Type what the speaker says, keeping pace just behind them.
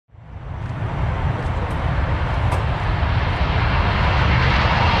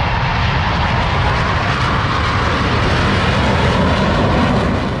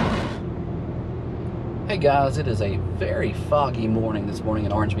guys, it is a very foggy morning this morning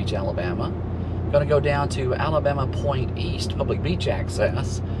in Orange Beach, Alabama. I'm going to go down to Alabama Point East, public beach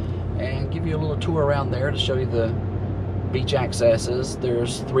access, and give you a little tour around there to show you the beach accesses.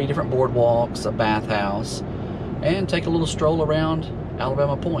 There's 3 different boardwalks, a bathhouse, and take a little stroll around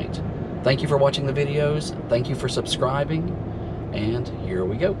Alabama Point. Thank you for watching the videos. Thank you for subscribing, and here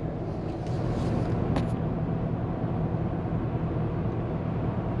we go.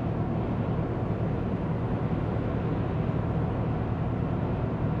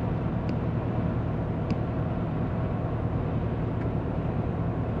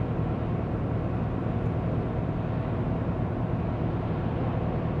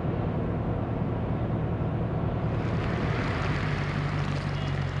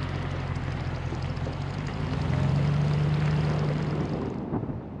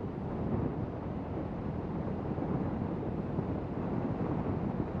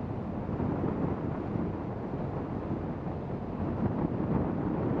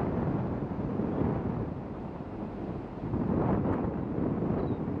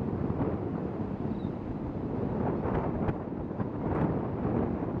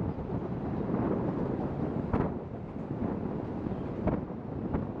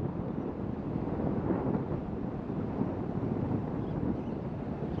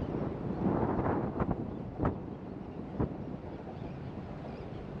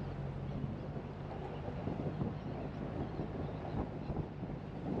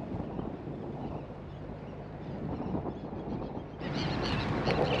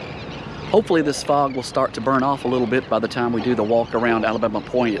 Hopefully this fog will start to burn off a little bit by the time we do the walk around Alabama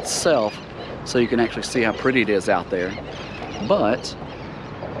Point itself, so you can actually see how pretty it is out there. But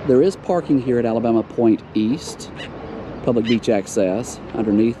there is parking here at Alabama Point East, public beach access,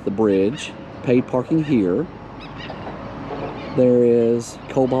 underneath the bridge. Paid parking here. There is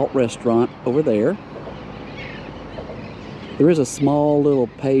Cobalt Restaurant over there. There is a small little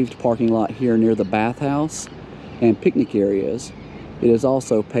paved parking lot here near the bathhouse and picnic areas. It is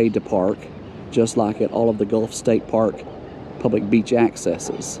also paid to park, just like at all of the Gulf State Park public beach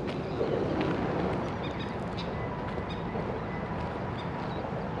accesses.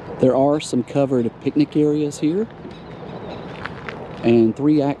 There are some covered picnic areas here and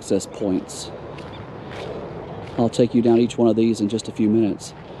 3 access points. I'll take you down each one of these in just a few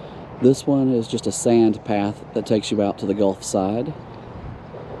minutes. This one is just a sand path that takes you out to the Gulf side.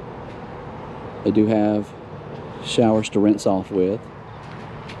 They do have showers to rinse off with.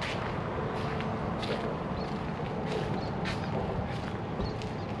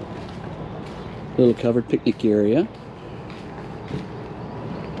 Little covered picnic area.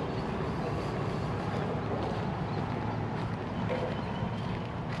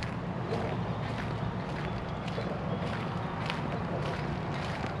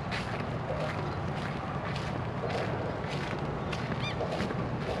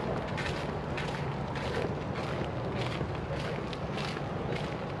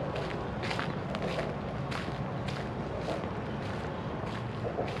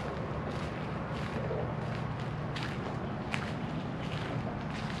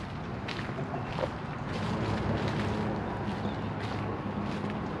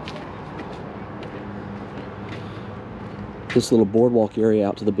 This little boardwalk area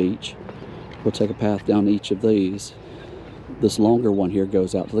out to the beach. We'll take a path down each of these. This longer one here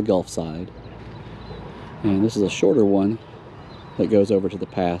goes out to the Gulf side. And this is a shorter one that goes over to the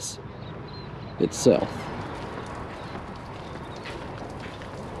pass itself.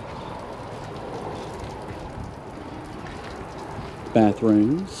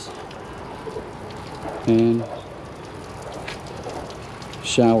 Bathrooms and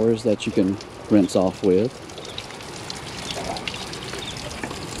showers that you can rinse off with.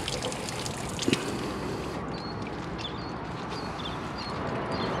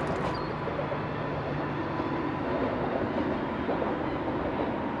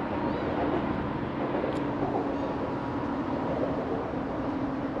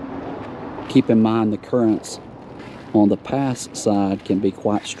 Keep in mind the currents on the pass side can be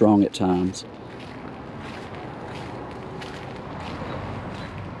quite strong at times.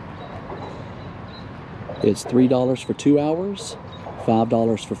 It's $3 for 2 hours,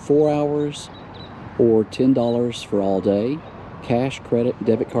 $5 for 4 hours, or $10 for all day. Cash, credit, and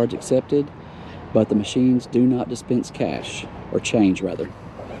debit cards accepted, but the machines do not dispense cash, or change rather.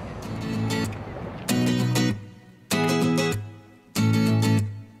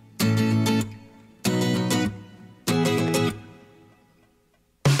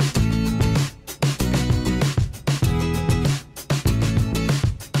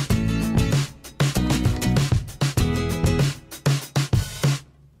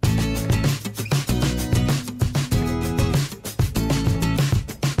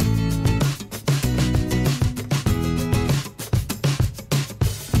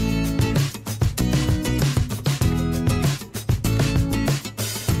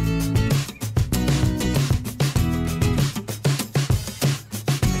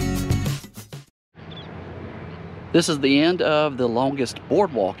 This is the end of the longest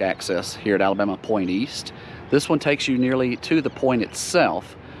boardwalk access here at Alabama Point East. This one takes you nearly to the point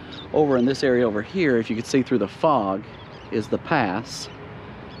itself. Over in this area over here, if you can see through the fog, is the pass.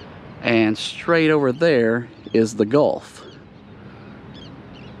 And straight over there is the Gulf.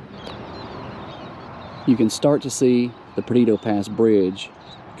 You can start to see the Perdido Pass Bridge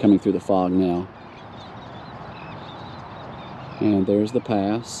coming through the fog now. And there's the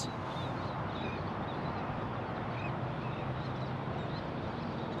pass.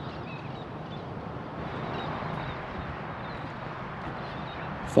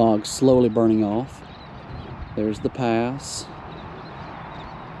 Fog slowly burning off. There's the pass.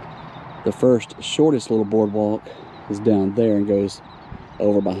 The first shortest little boardwalk is down there and goes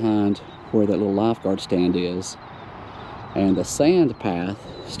over behind where that little lifeguard stand is. And the sand path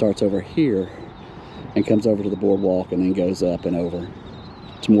starts over here and comes over to the boardwalk and then goes up and over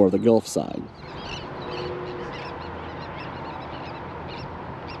to more of the Gulf side.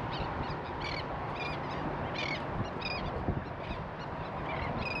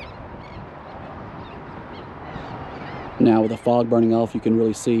 Now with the fog burning off, you can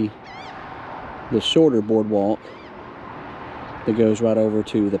really see the shorter boardwalk that goes right over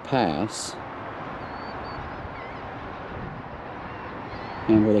to the pass.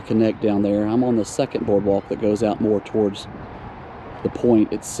 And where they connect down there. I'm on the second boardwalk that goes out more towards the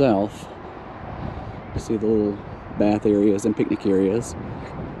point itself. You see the little bath areas and picnic areas.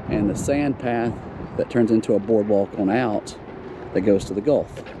 And the sand path that turns into a boardwalk on out that goes to the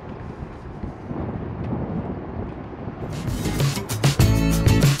Gulf.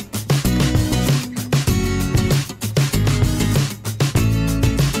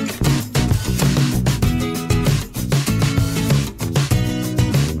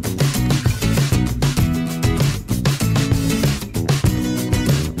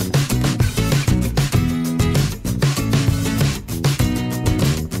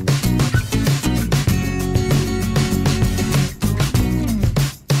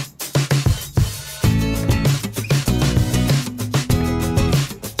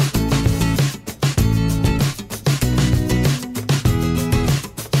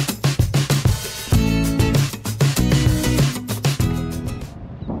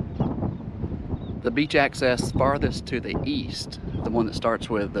 The beach access farthest to the east, the one that starts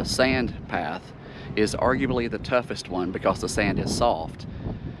with the sand path, is arguably the toughest one because the sand is soft.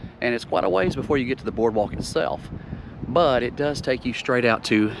 And it's quite a ways before you get to the boardwalk itself. But it does take you straight out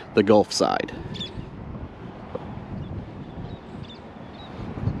to the Gulf side.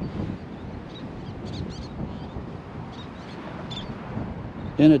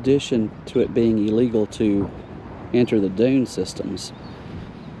 In addition to it being illegal to enter the dune systems,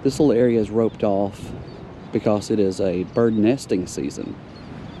 this little area is roped off because it is a bird nesting season.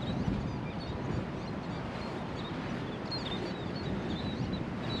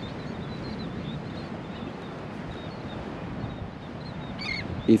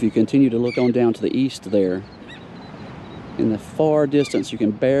 If you continue to look on down to the east there, in the far distance you can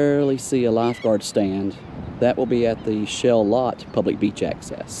barely see a lifeguard stand. That will be at the Shell Lot public beach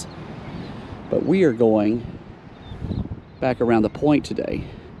access. But we are going back around the point today,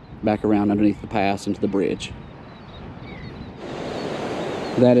 back around underneath the pass into the bridge.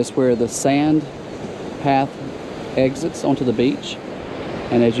 That is where the sand path exits onto the beach.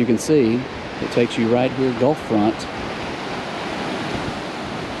 And as you can see, it takes you right here, Gulf front,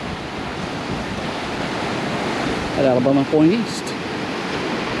 at Alabama Point East.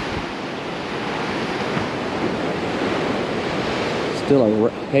 Still a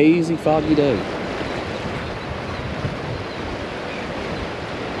hazy, foggy day.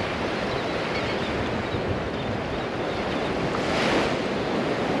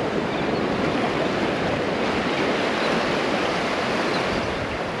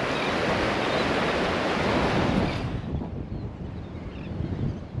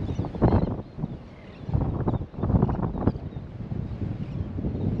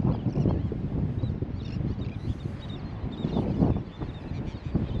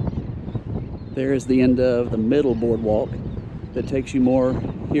 There is the end of the middle boardwalk that takes you more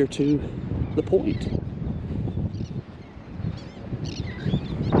here to the point.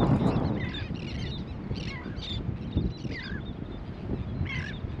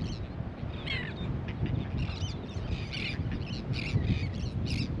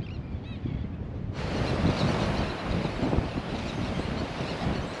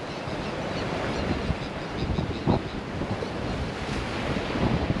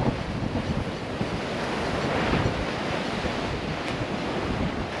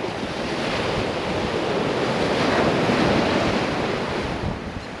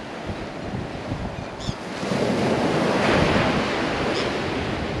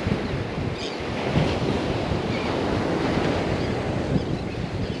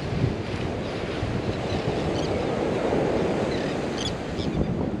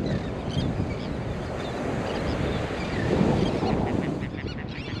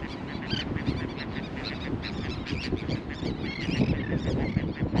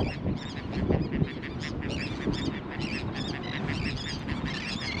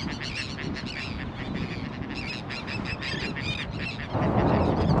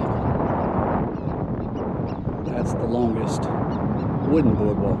 wooden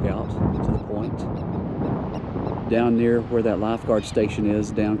boardwalk out to the point. Down near where that lifeguard station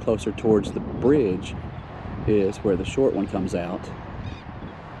is, down closer towards the bridge, is where the short one comes out.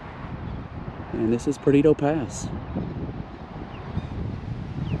 And this is Perdido Pass.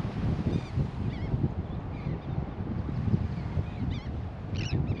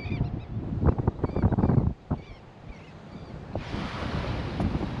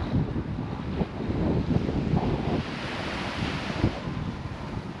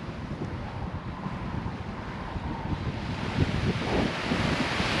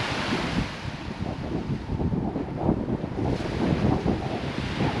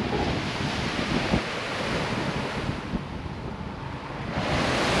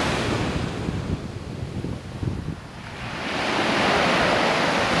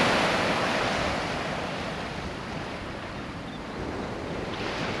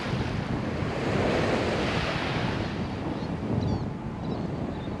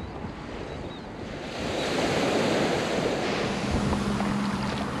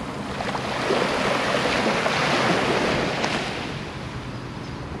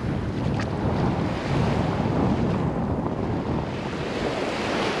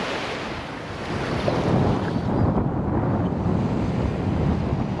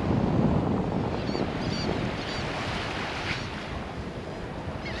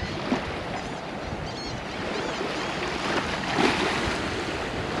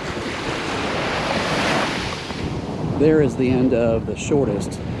 There is the end of the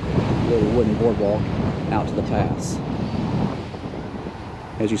shortest little wooden boardwalk out to the pass.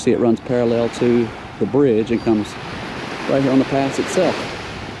 As you see, it runs parallel to the bridge and comes right here on the pass itself.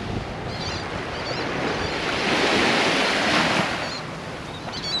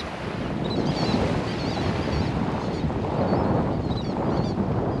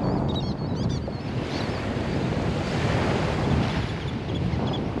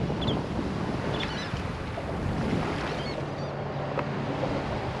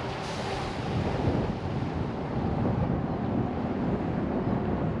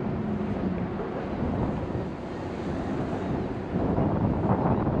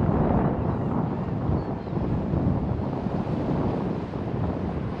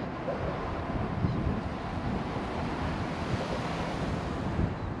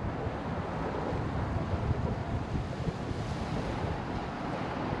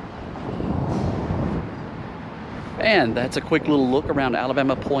 And that's a quick little look around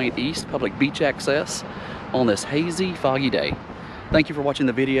Alabama Point East public beach access on this hazy, foggy day. Thank you for watching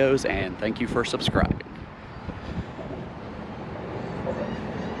the videos, and thank you for subscribing.